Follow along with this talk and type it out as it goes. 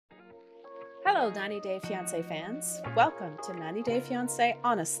Hello, 90 Day Fiancé fans. Welcome to 90 Day Fiancé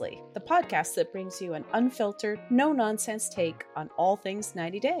Honestly, the podcast that brings you an unfiltered, no-nonsense take on all things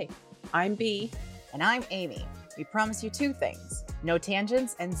 90 Day. I'm B. And I'm Amy. We promise you two things: no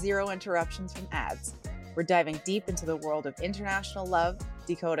tangents and zero interruptions from ads. We're diving deep into the world of international love,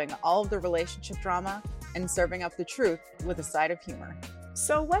 decoding all of the relationship drama, and serving up the truth with a side of humor.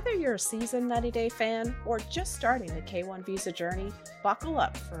 So whether you're a seasoned 90 Day fan or just starting the K1 visa journey, buckle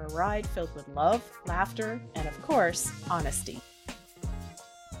up for a ride filled with love, laughter, and of course, honesty.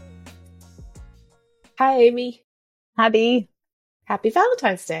 Hi, Amy. Happy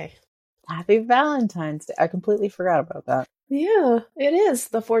Valentine's Day. Happy Valentine's Day. I completely forgot about that. Yeah, it is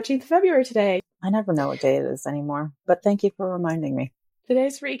the 14th of February today. I never know what day it is anymore, but thank you for reminding me.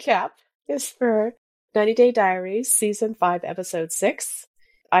 Today's recap is for 90 Day Diaries, Season 5, Episode 6.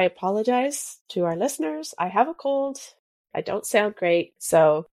 I apologize to our listeners. I have a cold. I don't sound great,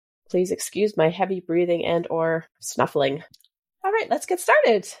 so please excuse my heavy breathing and or snuffling. All right, let's get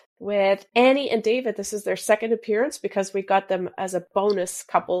started with Annie and David. This is their second appearance because we got them as a bonus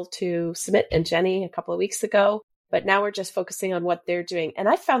couple to Smith and Jenny a couple of weeks ago. But now we're just focusing on what they're doing. And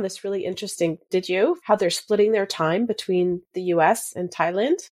I found this really interesting. Did you? How they're splitting their time between the US and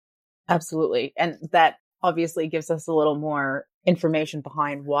Thailand? Absolutely. And that obviously gives us a little more information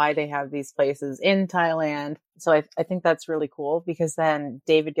behind why they have these places in Thailand. So I think that's really cool because then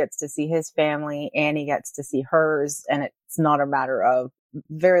David gets to see his family, Annie gets to see hers, and it's not a matter of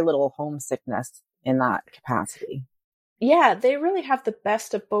very little homesickness in that capacity. Yeah, they really have the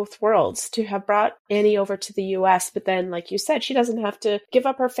best of both worlds to have brought Annie over to the US. But then, like you said, she doesn't have to give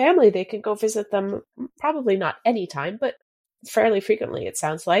up her family. They can go visit them, probably not anytime, but fairly frequently, it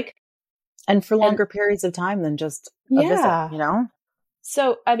sounds like. And for longer periods of time than just a visit, you know?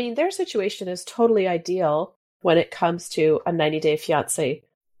 So, I mean, their situation is totally ideal when it comes to a 90 Day Fiancé.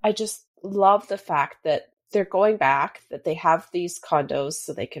 I just love the fact that they're going back, that they have these condos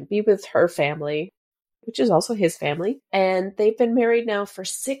so they can be with her family, which is also his family. And they've been married now for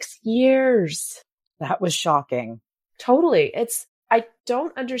 6 years. That was shocking. Totally. I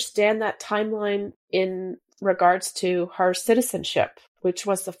don't understand that timeline in regards to her citizenship, which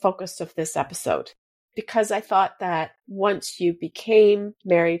was the focus of this episode. Because I thought that once you became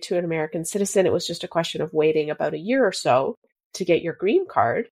married to an American citizen, it was just a question of waiting about a year or so to get your green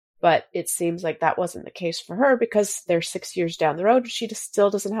card. But it seems like that wasn't the case for her because they're 6 years down the road. She just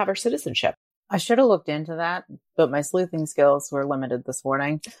still doesn't have her citizenship. I should have looked into that, but my sleuthing skills were limited this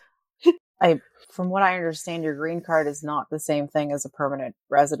morning. From what I understand, your green card is not the same thing as a permanent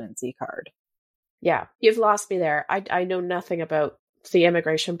residency card. Yeah, you've lost me there. I know nothing about the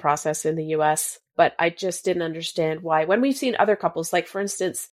immigration process in the US, but I just didn't understand why. When we've seen other couples, like for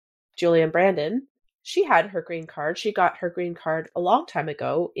instance, Julia and Brandon, she had her green card. She got her green card a long time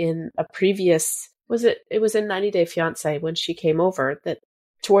ago in a previous, it was in 90 Day Fiancé when she came over that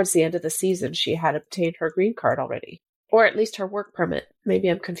towards the end of the season, she had obtained her green card already, or at least her work permit. Maybe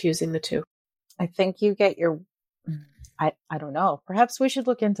I'm confusing the two. I think you get your, I don't know. Perhaps we should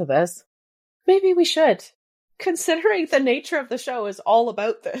look into this. Maybe we should. Considering the nature of the show is all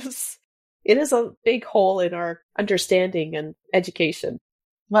about this, it is a big hole in our understanding and education.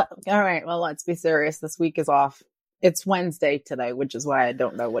 Well, all right. Well, let's be serious. This week is off. It's Wednesday today, which is why I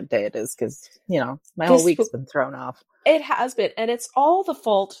don't know what day it is because, my whole week's been thrown off. It has been. And it's all the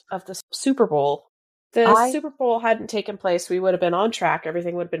fault of the Super Bowl. The Super Bowl hadn't taken place. We would have been on track.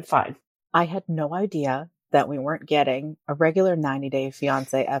 Everything would have been fine. I had no idea that we weren't getting a regular 90 Day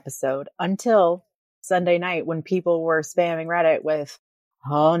Fiancé episode until Sunday night when people were spamming Reddit with,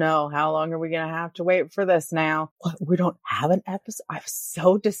 oh no, how long are we going to have to wait for this now? What, we don't have an episode? I was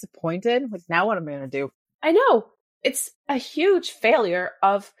so disappointed. Like, now what am I going to do? I know. It's a huge failure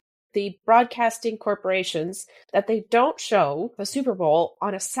of the broadcasting corporations that they don't show the Super Bowl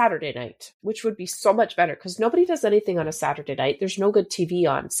on a Saturday night, which would be so much better because nobody does anything on a Saturday night. There's no good TV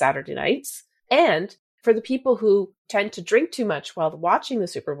on Saturday nights. And for the people who tend to drink too much while watching the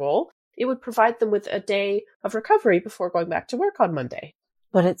Super Bowl, it would provide them with a day of recovery before going back to work on Monday.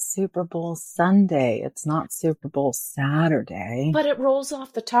 But it's Super Bowl Sunday. It's not Super Bowl Saturday. But it rolls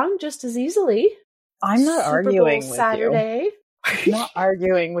off the tongue just as easily. I'm not arguing with Saturday. you. I'm not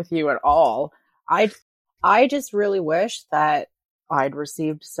arguing with you at all. I just really wish that I'd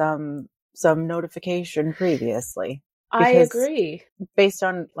received some notification previously. I agree. Based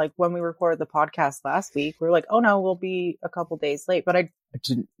on like when we recorded the podcast last week, we were like, oh no, we'll be a couple days late. But I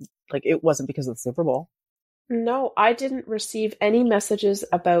didn't, like, it wasn't because of the Super Bowl. No, I didn't receive any messages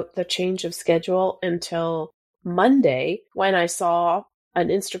about the change of schedule until Monday when I saw an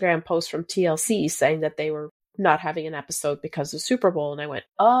Instagram post from TLC saying that they were not having an episode because of Super Bowl. And I went,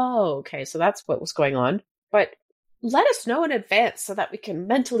 oh, okay, so that's what was going on. But let us know in advance so that we can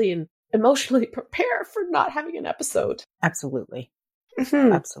mentally and emotionally prepare for not having an episode. Absolutely.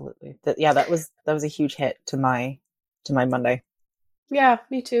 Mm-hmm. Absolutely. That was a huge hit to my Monday. Yeah,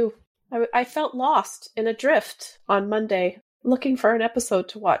 me too. I felt lost and adrift on Monday, looking for an episode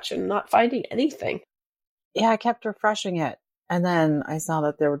to watch and not finding anything. Yeah, I kept refreshing it. And then I saw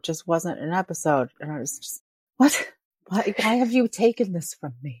that there just wasn't an episode. And I was just, what? Why have you taken this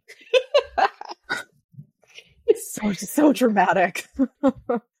from me? It's so dramatic.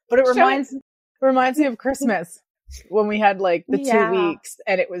 But it reminds me of Christmas when we had like the 2 weeks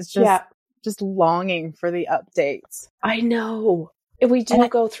and it was just longing for the updates. I know. We do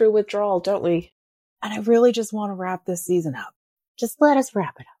go through withdrawal, don't we? And I really just want to wrap this season up. Just let us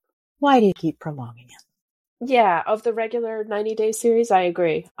wrap it up. Why do you keep prolonging it? Yeah, of the regular 90-day series, I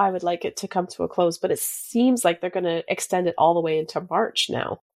agree. I would like it to come to a close, but it seems like they're going to extend it all the way into March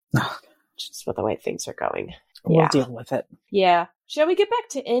now. Oh, just with the way things are going. We'll deal with it. Yeah. Shall we get back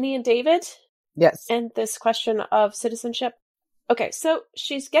to Annie and David? Yes. And this question of citizenship? Okay, so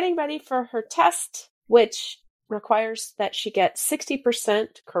she's getting ready for her test, which requires that she get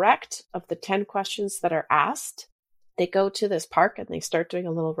 60% correct of the 10 questions that are asked. They go to this park and they start doing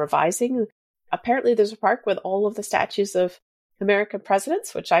a little revising. Apparently there's a park with all of the statues of American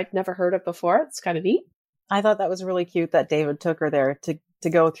presidents, which I'd never heard of before. It's kind of neat. I thought that was really cute that David took her there to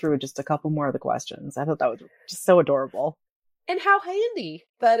go through just a couple more of the questions. I thought that was just so adorable. And how handy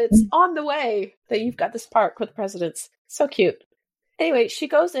that it's on the way that you've got this park with presidents. So cute. Anyway, she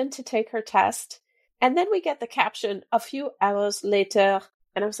goes in to take her test. And then we get the caption, a few hours later.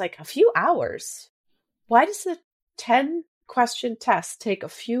 And I was like, a few hours? Why does the 10-question test take a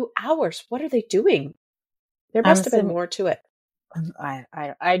few hours? What are they doing? There must have been more to it.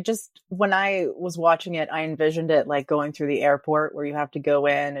 I just, when I was watching it, I envisioned it like going through the airport where you have to go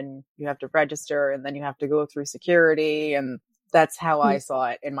in and you have to register and then you have to go through security. And that's how I saw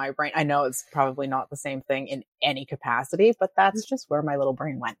it in my brain. I know it's probably not the same thing in any capacity, but that's just where my little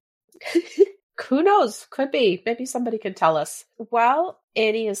brain went. Who knows? Could be. Maybe somebody can tell us. While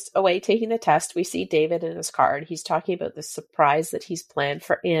Annie is away taking the test, we see David in his car, and he's talking about the surprise that he's planned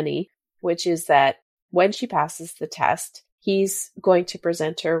for Annie, which is that when she passes the test, he's going to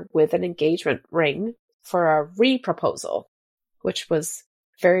present her with an engagement ring for a re-proposal, which was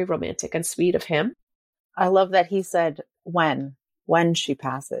very romantic and sweet of him. I love that he said when she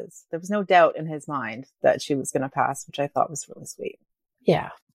passes. There was no doubt in his mind that she was going to pass, which I thought was really sweet. Yeah.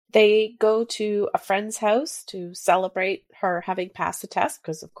 They go to a friend's house to celebrate her having passed the test,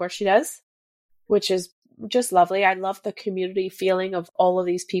 because of course she does, which is just lovely. I love the community feeling of all of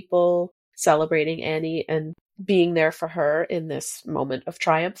these people celebrating Annie and being there for her in this moment of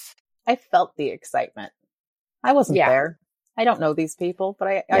triumph. I felt the excitement. I wasn't there. I don't know these people,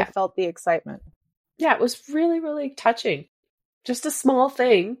 but I felt the excitement. Yeah, it was really, really touching. Just a small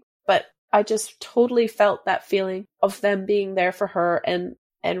thing, but I just totally felt that feeling of them being there for her and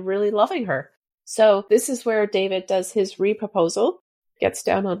really loving her. So this is where David does his re-proposal, gets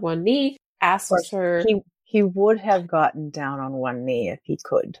down on one knee, asks her. He would have gotten down on one knee if he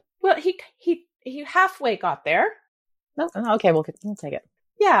could. Well, he halfway got there. No, okay, we'll take it.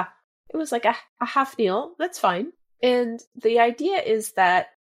 Yeah, it was like a half kneel. That's fine. And the idea is that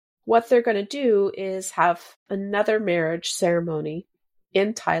what they're going to do is have another marriage ceremony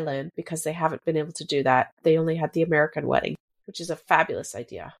in Thailand, because they haven't been able to do that. They only had the American wedding, which is a fabulous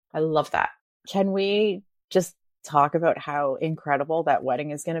idea. I love that. Can we just talk about how incredible that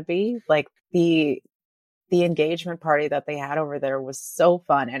wedding is going to be? Like the engagement party that they had over there was so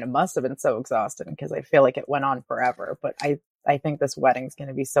fun, and it must have been so exhausting because I feel like it went on forever. But I think this wedding is going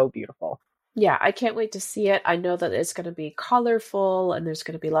to be so beautiful. Yeah, I can't wait to see it. I know that it's going to be colorful and there's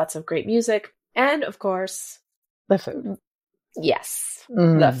going to be lots of great music. And of course, the food. Yes,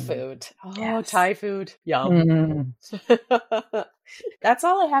 the food. Oh, yes. Thai food. Yum. That's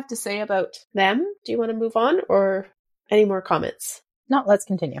all I have to say about them. Do you want to move on or any more comments? No, let's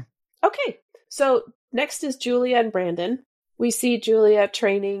continue. Okay, so next is Julia and Brandon. We see Julia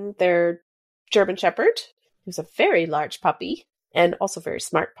training their German Shepherd, who's a very large puppy and also very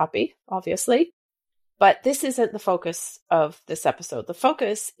smart puppy, obviously. But this isn't the focus of this episode. The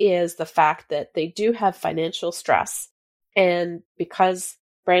focus is the fact that they do have financial stress. And because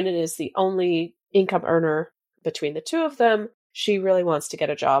Brandon is the only income earner between the two of them, she really wants to get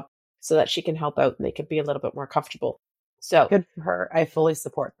a job so that she can help out and they can be a little bit more comfortable. So good for her. I fully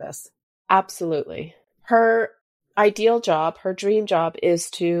support this. Absolutely. Her ideal job, her dream job, is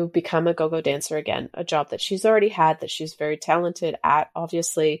to become a go-go dancer again, a job that she's already had, that she's very talented at,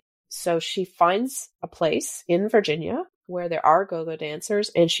 obviously. So she finds a place in Virginia where there are go-go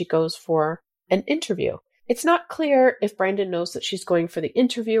dancers, and she goes for an interview. It's not clear if Brandon knows that she's going for the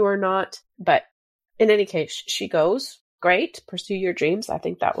interview or not, but in any case, she goes. Great, pursue your dreams. I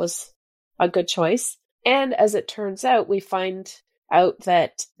think that was a good choice. And as it turns out, we find out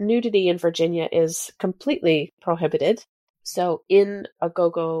that nudity in Virginia is completely prohibited. So in a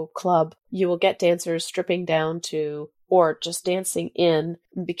go-go club, you will get dancers stripping down to, or just dancing in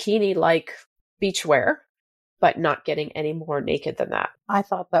bikini-like beachwear, but not getting any more naked than that. I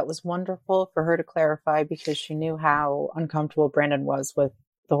thought that was wonderful for her to clarify, because she knew how uncomfortable Brandon was with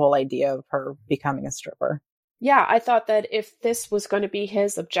the whole idea of her becoming a stripper. Yeah, I thought that if this was going to be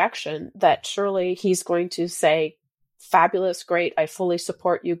his objection, that surely he's going to say, fabulous, great, I fully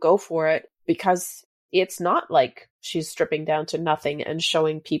support you, go for it, because it's not like she's stripping down to nothing and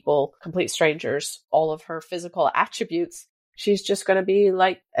showing people, complete strangers, all of her physical attributes. She's just going to be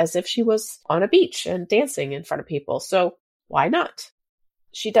like as if she was on a beach and dancing in front of people. So why not?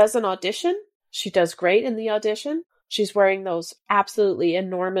 She does an audition. She does great in the audition. She's wearing those absolutely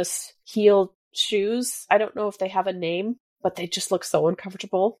enormous heel shoes. I don't know if they have a name, but they just look so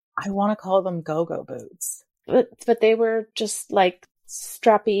uncomfortable. I want to call them go-go boots. But they were just like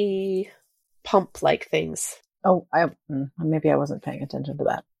strappy pump-like things. Oh, maybe I wasn't paying attention to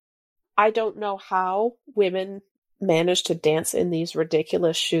that. I don't know how women manage to dance in these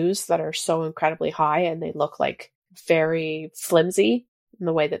ridiculous shoes that are so incredibly high and they look like very flimsy in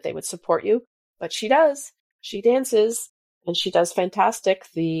the way that they would support you. But she does. She dances and she does fantastic.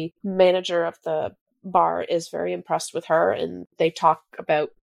 The manager of the bar is very impressed with her, and they talk about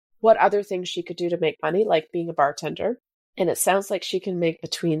what other things she could do to make money, like being a bartender. And it sounds like she can make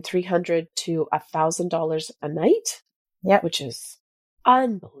between $300 to $1,000 a night. Yeah, which is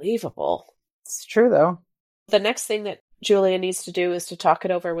unbelievable. It's true, though. The next thing that Julia needs to do is to talk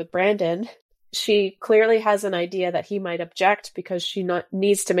it over with Brandon. She clearly has an idea that he might object because she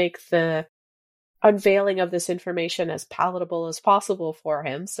needs to make the unveiling of this information as palatable as possible for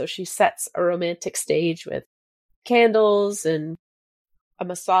him. So she sets a romantic stage with candles and a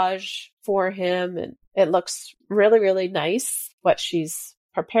massage for him. And it looks really, really nice what she's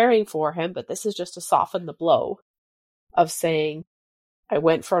preparing for him. But this is just to soften the blow of saying, I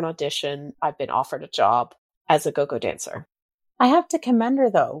went for an audition. I've been offered a job as a go-go dancer. I have to commend her,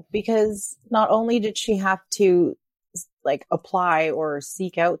 though, because not only did she have to apply or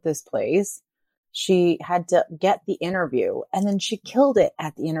seek out this place, she had to get the interview, and then she killed it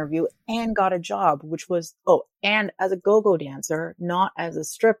at the interview and got a job, which was, and as a go-go dancer, not as a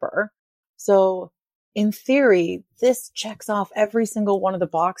stripper. So in theory, this checks off every single one of the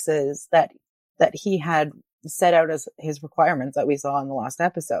boxes that he had set out as his requirements that we saw in the last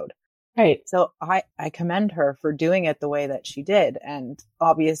episode. Right. So I commend her for doing it the way that she did, and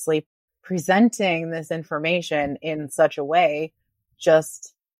obviously presenting this information in such a way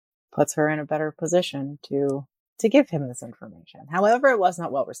just puts her in a better position to give him this information. However, it was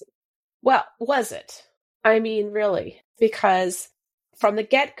not well received. Well, was it? I mean, really, because from the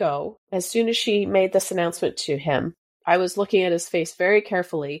get-go, as soon as she made this announcement to him, I was looking at his face very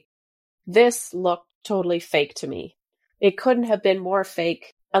carefully. This looked totally fake to me. It couldn't have been more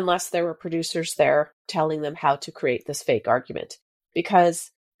fake unless there were producers there telling them how to create this fake argument.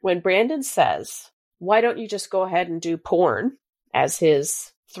 Because when Brandon says, why don't you just go ahead and do porn as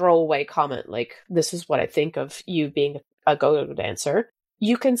his throwaway comment, like, this is what I think of you being a go-go dancer,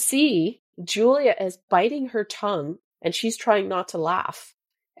 you can see Julia is biting her tongue and she's trying not to laugh.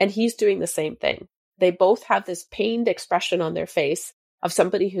 And he's doing the same thing. They both have this pained expression on their face of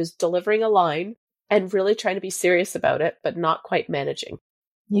somebody who's delivering a line and really trying to be serious about it, but not quite managing.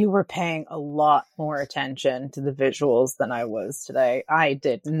 You were paying a lot more attention to the visuals than I was today. I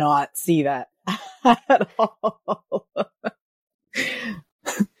did not see that at all.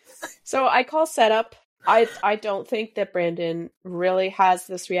 So I call setup. I don't think that Brandon really has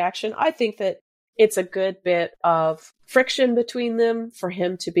this reaction. I think that it's a good bit of friction between them for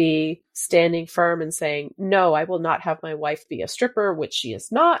him to be standing firm and saying, no, I will not have my wife be a stripper, which she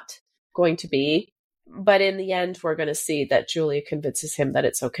is not going to be. But in the end, we're going to see that Julia convinces him that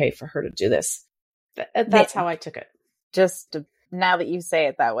it's okay for her to do this. That's how I took it. Now that you say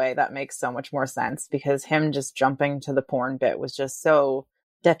it that way, that makes so much more sense, because him just jumping to the porn bit was just so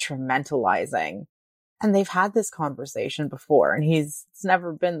detrimentalizing. And they've had this conversation before, and it's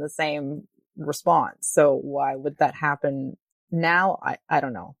never been the same response. So why would that happen now? I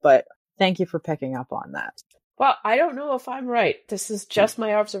don't know. But thank you for picking up on that. Well, I don't know if I'm right. This is just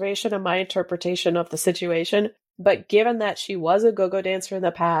my observation and my interpretation of the situation. But given that she was a go-go dancer in the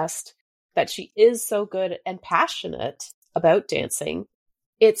past, that she is so good and passionate about dancing,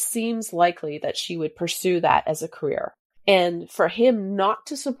 it seems likely that she would pursue that as a career. And for him not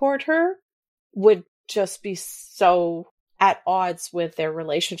to support her would just be so at odds with their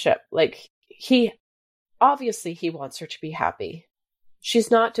relationship. Like, he wants her to be happy.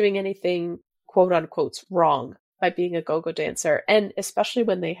 She's not doing anything quote unquote wrong by being a go-go dancer. And especially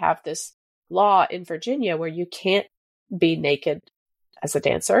when they have this law in Virginia where you can't be naked as a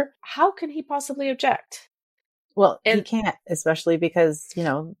dancer, how can he possibly object? Well, he can't, especially because,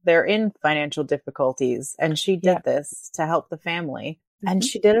 they're in financial difficulties, and she did this to help the family, and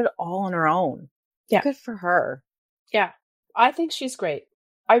she did it all on her own. Yeah. Good for her. Yeah. I think she's great.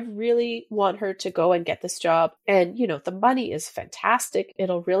 I really want her to go and get this job. And, the money is fantastic.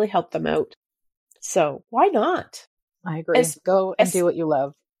 It'll really help them out. So why not? I agree. Go and do what you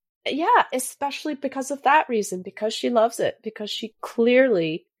love. Yeah, especially because of that reason, because she loves it, because she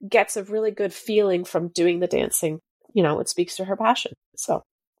clearly gets a really good feeling from doing the dancing. It speaks to her passion. So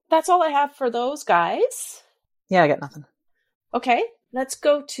that's all I have for those guys. Yeah, I got nothing. Okay, let's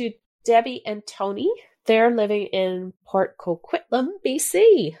go to Debbie and Tony. They're living in Port Coquitlam,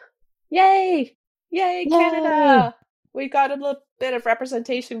 BC. Yay! Yay, Canada! We got a little bit of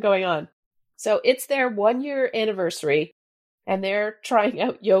representation going on. So it's their 1-year anniversary. And they're trying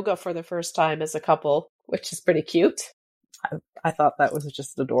out yoga for the first time as a couple, which is pretty cute. I thought that was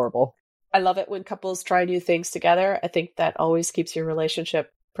just adorable. I love it when couples try new things together. I think that always keeps your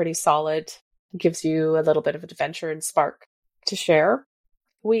relationship pretty solid. It gives you a little bit of adventure and spark to share.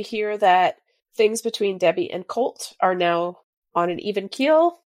 We hear that things between Debbie and Colt are now on an even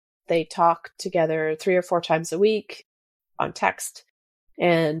keel. They talk together 3 or 4 times a week on text.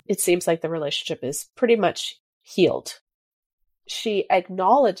 And it seems like the relationship is pretty much healed. She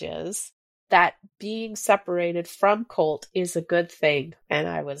acknowledges that being separated from Colt is a good thing. And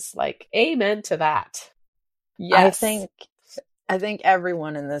I was like, amen to that. Yes. I think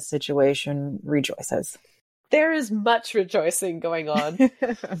everyone in this situation rejoices. There is much rejoicing going on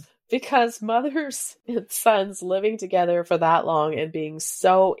because mothers and sons living together for that long and being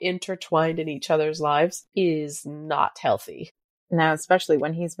so intertwined in each other's lives is not healthy. Now, especially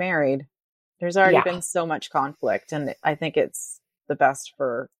when he's married. There's already been so much conflict, and I think it's the best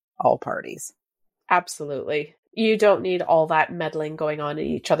for all parties. Absolutely. You don't need all that meddling going on in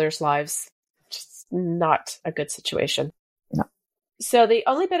each other's lives. Just not a good situation. No. So the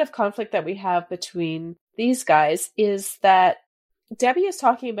only bit of conflict that we have between these guys is that Debbie is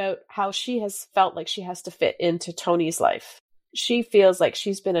talking about how she has felt like she has to fit into Tony's life. She feels like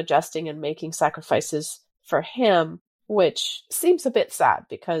she's been adjusting and making sacrifices for him, which seems a bit sad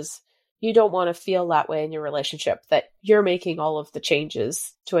because you don't want to feel that way in your relationship, that you're making all of the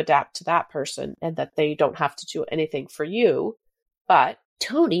changes to adapt to that person and that they don't have to do anything for you. But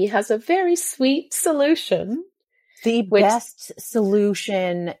Tony has a very sweet solution. The best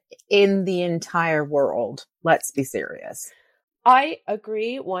solution in the entire world. Let's be serious. I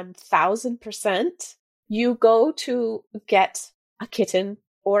agree 1000%. You go to get a kitten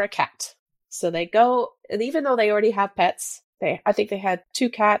or a cat. So they go, and even though they already have pets, I think they had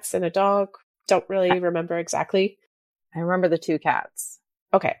 2 cats and a dog. Don't really remember exactly. I remember the 2 cats.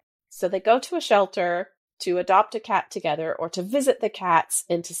 Okay. So they go to a shelter to adopt a cat together or to visit the cats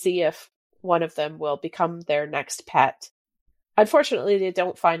and to see if one of them will become their next pet. Unfortunately, they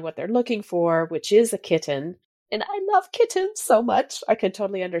don't find what they're looking for, which is a kitten. And I love kittens so much. I can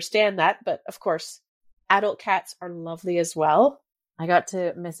totally understand that. But of course, adult cats are lovely as well. I got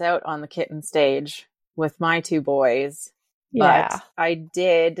to miss out on the kitten stage with my 2 boys. Yeah. But I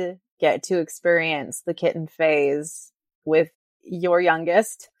did get to experience the kitten phase with your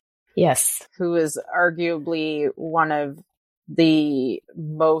youngest. Yes. Who is arguably one of the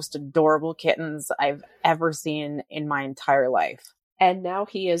most adorable kittens I've ever seen in my entire life. And now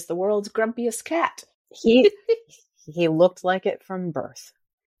he is the world's grumpiest cat. He looked like it from birth.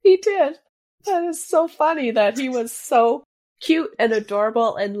 He did. That is so funny that he was so cute and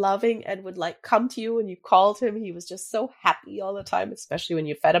adorable and loving and would come to you when you called him. He was just so happy all the time, especially when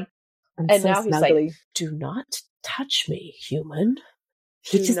you fed him. And so now he's snuggly. Like, do not touch me, human.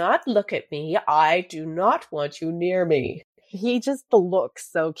 Do not look at me. I do not want you near me. He just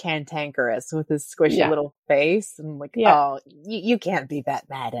looks so cantankerous with his squishy little face. And oh, you can't be that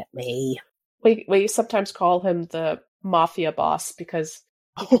mad at me. We sometimes call him the mafia boss because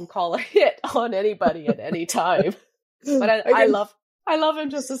he can call a hit on anybody at any time. But I love him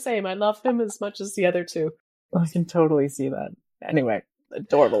just the same. I love him as much as the other 2. I can totally see that. Anyway,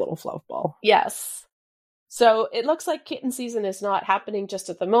 adorable little fluff ball. Yes. So it looks like kitten season is not happening just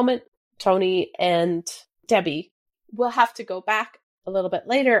at the moment. Tony and Debbie will have to go back a little bit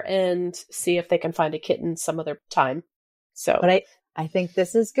later and see if they can find a kitten some other time. So, but I think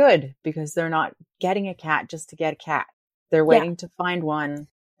this is good because they're not getting a cat just to get a cat. They're waiting to find one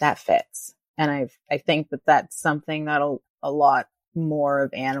that fits. And I think that that's something that a lot more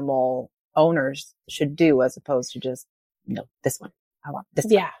of animal owners should do as opposed to just, this one. I want this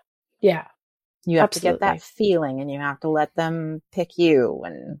one. Yeah. You have Absolutely. to get that feeling and you have to let them pick you.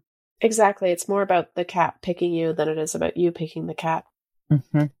 And exactly. It's more about the cat picking you than it is about you picking the cat.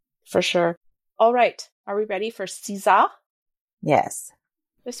 Mm-hmm. For sure. All right. Are we ready for Ceasar? Yes.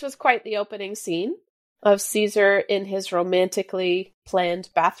 This was quite the opening scene of Ceasar in his romantically planned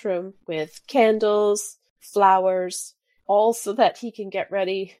bathroom with candles, flowers, all so that he can get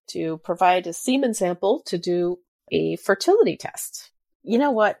ready to provide a semen sample to do a fertility test. You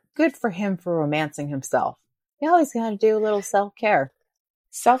know what? Good for him for romancing himself. He always got to do a little self-care.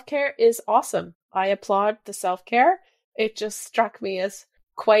 Self-care is awesome. I applaud the self-care. It just struck me as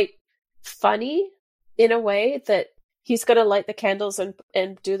quite funny in a way that he's going to light the candles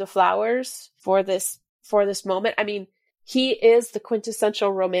and do the flowers for this moment. I mean, he is the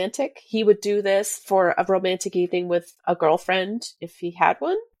quintessential romantic. He would do this for a romantic evening with a girlfriend if he had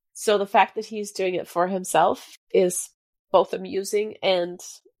one. So the fact that he's doing it for himself is both amusing and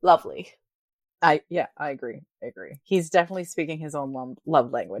lovely. I agree. He's definitely speaking his own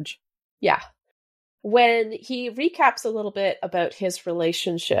love language. Yeah. When he recaps a little bit about his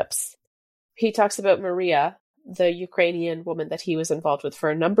relationships, he talks about Maria, the Ukrainian woman that he was involved with for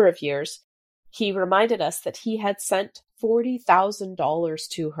a number of years. He reminded us that he had sent $40,000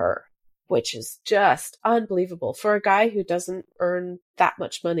 to her, which is just unbelievable for a guy who doesn't earn that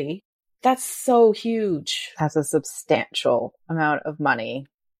much money. That's so huge. That's a substantial amount of money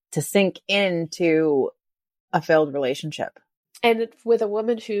to sink into a failed relationship. And with a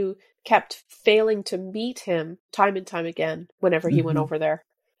woman who kept failing to meet him time and time again whenever he went over there.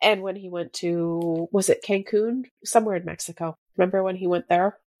 And when he went to, was it Cancun? Somewhere in Mexico. Remember when he went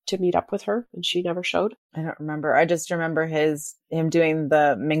there to meet up with her and she never showed? I don't remember. I just remember him doing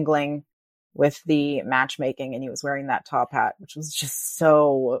the mingling with the matchmaking, and he was wearing that top hat, which was just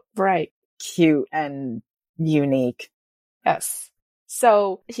so cute and unique. Yes.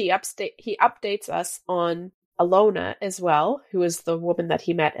 So he updates us on Alona as well, who is the woman that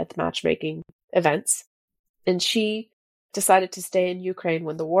he met at the matchmaking events. And she decided to stay in Ukraine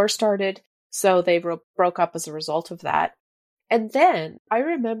when the war started, so they broke up as a result of that. And then I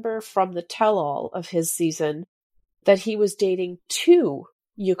remember from the tell-all of his season that he was dating 2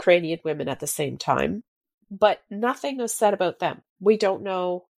 Ukrainian women at the same time, but nothing was said about them. We don't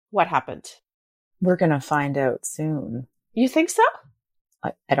know what happened. We're going to find out soon. You think so?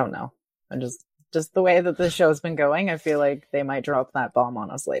 I don't know. I just the way that the show's been going, I feel like they might drop that bomb on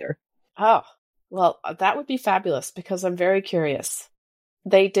us later. Oh, well, that would be fabulous because I'm very curious.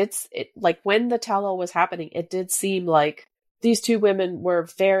 They did, like when the tell-all was happening, it did seem like these 2 women were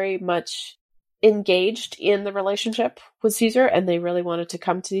very much engaged in the relationship with Ceasar and they really wanted to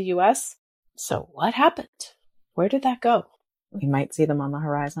come to the US. So what happened? Where did that go? We might see them on the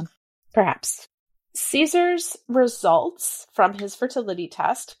horizon. Perhaps. Ceasar's results from his fertility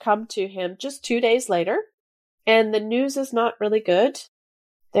test come to him just 2 days later, and the news is not really good.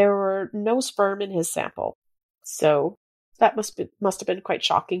 There were no sperm in his sample. So that must have been quite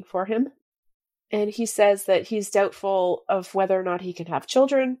shocking for him. And he says that he's doubtful of whether or not he can have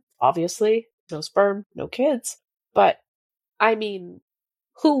children. Obviously, no sperm, no kids. But, I mean,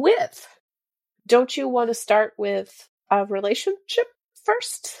 who with? Don't you want to start with a relationship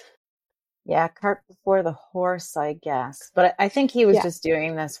first? Yeah, cart before the horse, I guess. But I think he was just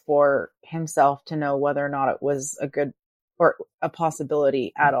doing this for himself to know whether or not it was a good or a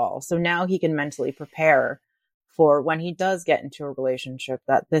possibility at all. So now he can mentally prepare for when he does get into a relationship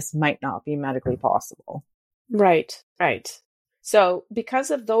that this might not be medically possible. Right. So because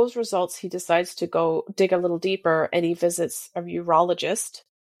of those results, he decides to go dig a little deeper and he visits a urologist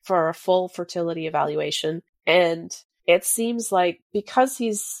for a full fertility evaluation. And it seems like because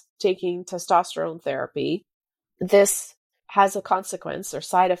he's taking testosterone therapy, this has a consequence or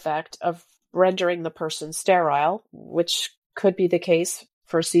side effect of rendering the person sterile, which could be the case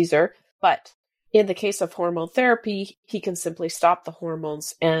for Ceasar. But in the case of hormone therapy, he can simply stop the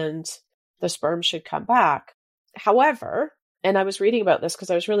hormones and the sperm should come back. However, and I was reading about this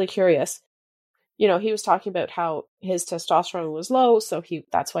because I was really curious, he was talking about how his testosterone was low, so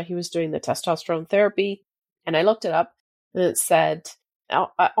that's why he was doing the testosterone therapy. And I looked it up and it said,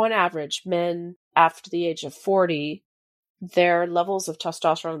 on average, men after the age of 40, their levels of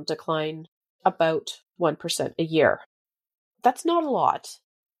testosterone decline about 1% a year. That's not a lot.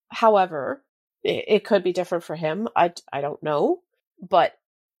 However, it could be different for him. I don't know. But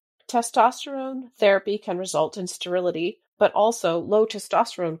testosterone therapy can result in sterility, but also low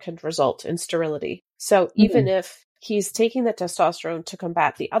testosterone can result in sterility. So even if he's taking the testosterone to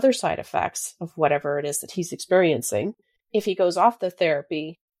combat the other side effects of whatever it is that he's experiencing, if he goes off the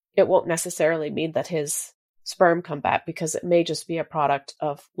therapy, it won't necessarily mean that his sperm come back, because it may just be a product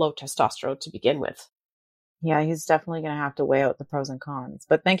of low testosterone to begin with. Yeah, he's definitely going to have to weigh out the pros and cons.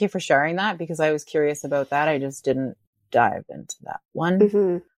 But thank you for sharing that, because I was curious about that. I just didn't dive into that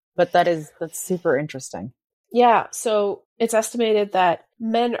one. But that's super interesting. Yeah, so it's estimated that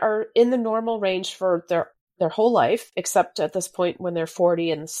men are in the normal range for their whole life, except at this point when they're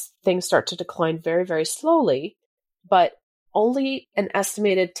 40 and things start to decline very, very slowly. But only an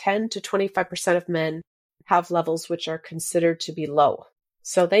estimated 10 to 25% of men have levels which are considered to be low.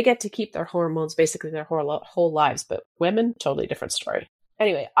 So they get to keep their hormones basically their whole lives, but women, totally different story.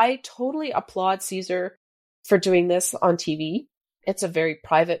 Anyway, I totally applaud Ceasar for doing this on TV. It's a very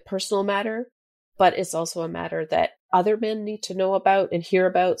private, personal matter, but it's also a matter that other men need to know about and hear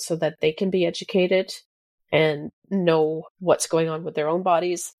about so that they can be educated and know what's going on with their own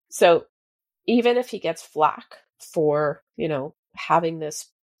bodies. So even if he gets flack for, having this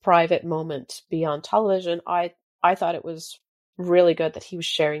private moment be on television, I thought it was really good that he was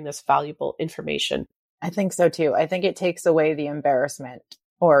sharing this valuable information. I think so too. I think it takes away the embarrassment,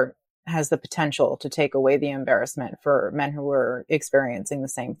 or has the potential to take away the embarrassment for men who are experiencing the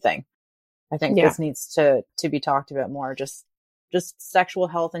same thing. I think this needs to be talked about more. Just sexual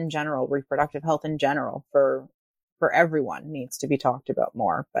health in general, reproductive health in general for everyone needs to be talked about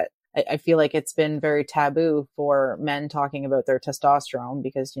more. But I feel like it's been very taboo for men talking about their testosterone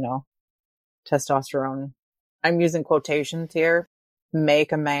because, testosterone, I'm using quotations here,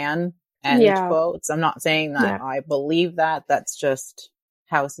 make a man, end quotes. I'm not saying that I believe that. That's just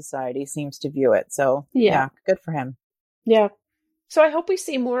how society seems to view it. So good for him. Yeah. So I hope we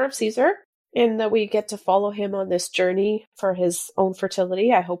see more of Ceasar and that we get to follow him on this journey for his own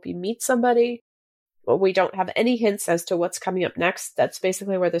fertility. I hope he meets somebody. Well, we don't have any hints as to what's coming up next. That's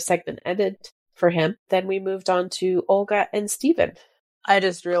basically where the segment ended for him. Then we moved on to Olga and Steven. I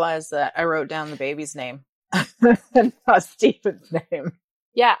just realized that I wrote down the baby's name. Not Steven's name.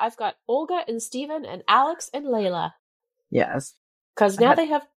 Yeah, I've got Olga and Steven and Alex and Layla. Yes. Because now they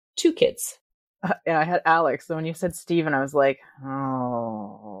have 2 kids. Yeah, I had Alex. So when you said Steven, I was like,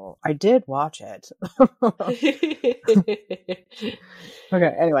 oh, I did watch it.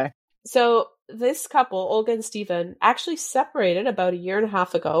 Okay, anyway. So this couple, Olga and Steven, actually separated about 1.5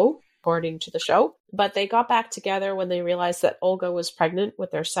 years ago, according to the show. But they got back together when they realized that Olga was pregnant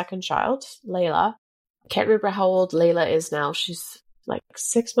with their second child, Layla. I can't remember how old Layla is now. She's like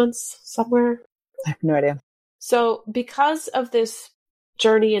 6 months somewhere. I have no idea. So because of this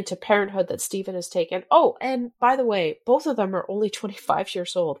journey into parenthood that Steven has taken. Oh, and by the way, both of them are only 25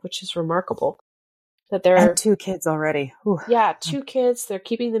 years old, which is remarkable. That they're and 2 kids already. Whew. Yeah, 2 kids. They're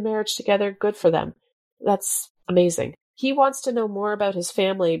keeping the marriage together. Good for them. That's amazing. He wants to know more about his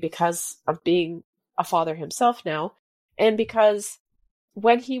family because of being a father himself now. And because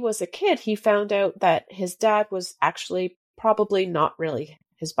when he was a kid, he found out that his dad was actually probably not really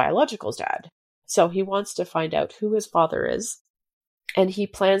his biological dad. So he wants to find out who his father is. And he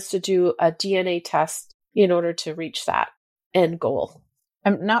plans to do a DNA test in order to reach that end goal.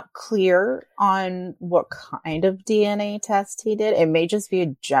 I'm not clear on what kind of DNA test he did. It may just be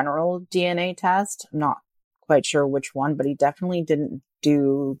a general DNA test. I'm not quite sure which one, but he definitely didn't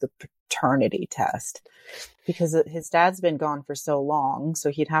do the paternity test because his dad's been gone for so long.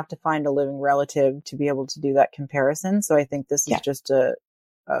 So he'd have to find a living relative to be able to do that comparison. So I think this is just a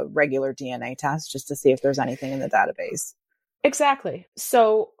regular DNA test just to see if there's anything in the database. Exactly.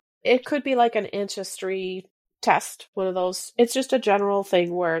 So it could be like an ancestry test, one of those. It's just a general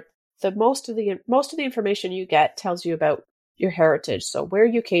thing where the most of the information you get tells you about your heritage. So where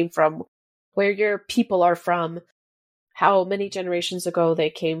you came from, where your people are from, how many generations ago they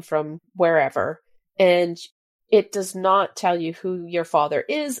came from, wherever. And it does not tell you who your father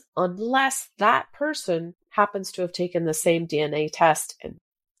is unless that person happens to have taken the same DNA test and,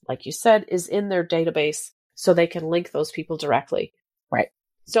 like you said, is in their database so they can link those people directly. Right.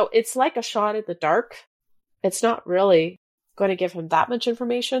 So it's like a shot in the dark. It's not really going to give him that much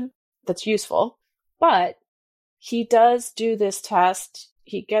information that's useful, but he does do this test.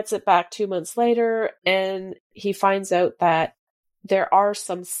 He gets it back 2 months later, and he finds out that there are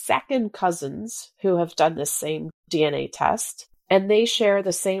some second cousins who have done this same DNA test, and they share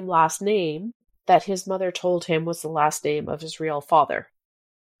the same last name that his mother told him was the last name of his real father.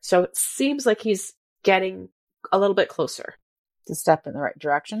 So it seems like he's getting a little bit closer. It's a step in the right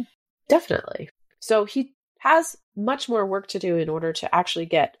direction. Definitely. So he has much more work to do in order to actually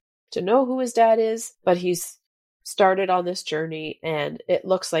get to know who his dad is, but he's started on this journey, and it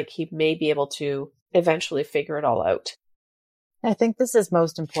looks like he may be able to eventually figure it all out. I think this is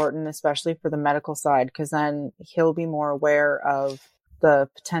most important, especially for the medical side, because then he'll be more aware of the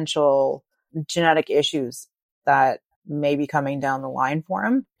potential genetic issues that may be coming down the line for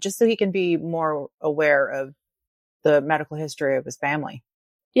him, just so he can be more aware of the medical history of his family.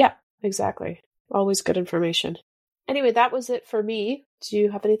 Yeah, exactly. Always good information. Anyway, that was it for me. Do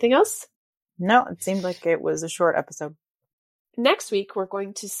you have anything else? No, it seemed like it was a short episode. Next week, we're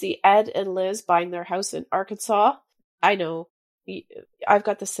going to see Ed and Liz buying their house in Arkansas. I know, I've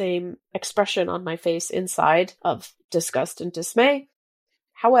got the same expression on my face inside of disgust and dismay.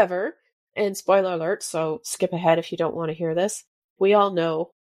 However, and spoiler alert, so skip ahead if you don't want to hear this, we all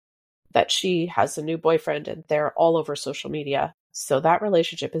know that she has a new boyfriend and they're all over social media. So that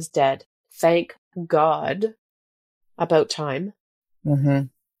relationship is dead. Thank God. About time. Mm-hmm.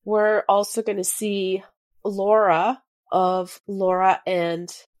 We're also going to see Laura of Laura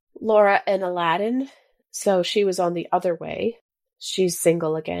and Aladdin. So she was on The Other Way. She's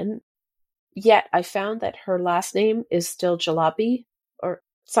single again. Yet I found that her last name is still Jalabi or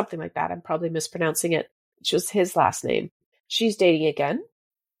something like that. I'm probably mispronouncing it. Which was his last name. She's dating again.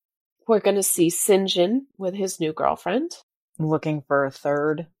 We're going to see Sinjin with his new girlfriend. Looking for a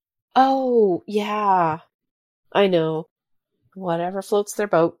third. Oh, yeah. I know. Whatever floats their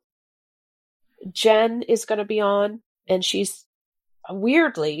boat. Jen is going to be on, and she's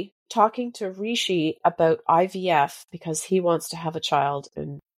weirdly talking to Rishi about IVF because he wants to have a child,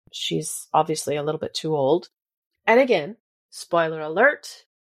 and she's obviously a little bit too old. And again, spoiler alert,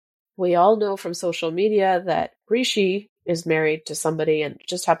 we all know from social media that Rishi is married to somebody, and it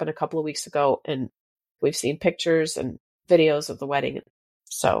just happened a couple of weeks ago, and we've seen pictures and videos of the wedding.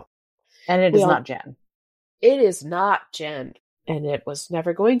 So, and it is not Jen. It is not Jen, and it was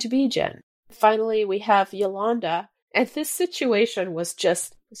never going to be Jen. Finally, we have Yolanda, and this situation was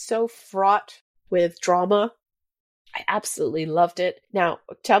just so fraught with drama. I absolutely loved it. Now,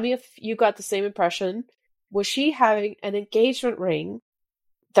 tell me if you got the same impression. Was she having an engagement ring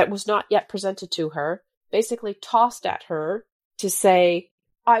that was not yet presented to her, basically tossed at her to say,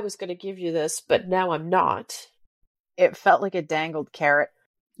 I was going to give you this, but now I'm not? It felt like a dangled carrot.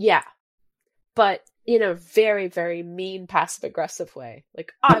 Yeah, but in a very, very mean, passive-aggressive way.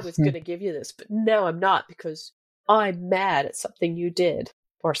 Like, I was going to give you this, but now I'm not because I'm mad at something you did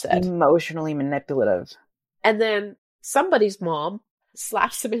or said. Emotionally manipulative. And then somebody's mom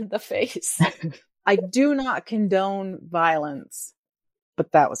slaps him in the face. I do not condone violence,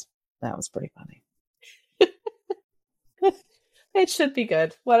 but that was pretty funny. It should be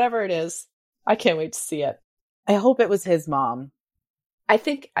good. Whatever it is. I can't wait to see it. I hope it was his mom. I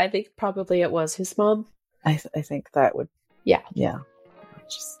think probably it was his mom. I think that would... Yeah.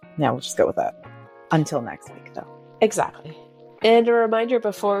 We'll just go with that. Until next week, though. Exactly. And a reminder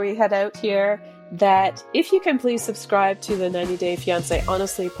before we head out here that if you can please subscribe to the 90 Day Fiancé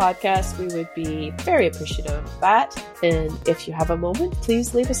Honestly podcast, we would be very appreciative of that. And if you have a moment,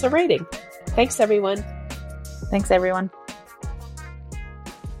 please leave us a rating. Thanks, everyone. Thanks, everyone.